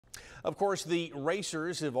Of course, the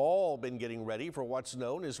racers have all been getting ready for what's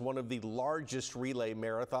known as one of the largest relay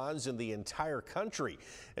marathons in the entire country.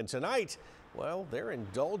 And tonight, well, they're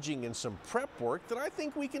indulging in some prep work that I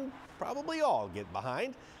think we can probably all get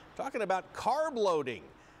behind. Talking about carb loading.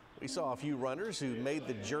 We saw a few runners who made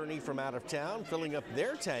the journey from out of town, filling up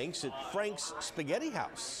their tanks at Frank's Spaghetti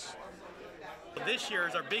House. This year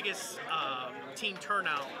is our biggest team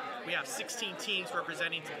turnout. We have 16 teams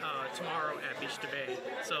representing tomorrow at Beach to Bay.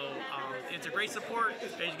 So it's a great support.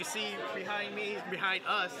 As you can see behind me, behind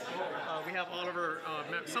us, we have all of our,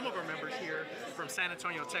 some of our members here from San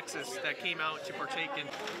Antonio, Texas that came out to partake in.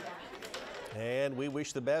 And we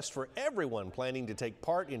wish the best for everyone planning to take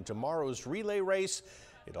part in tomorrow's relay race.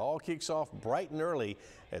 It all kicks off bright and early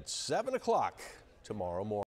at 7 o'clock tomorrow morning.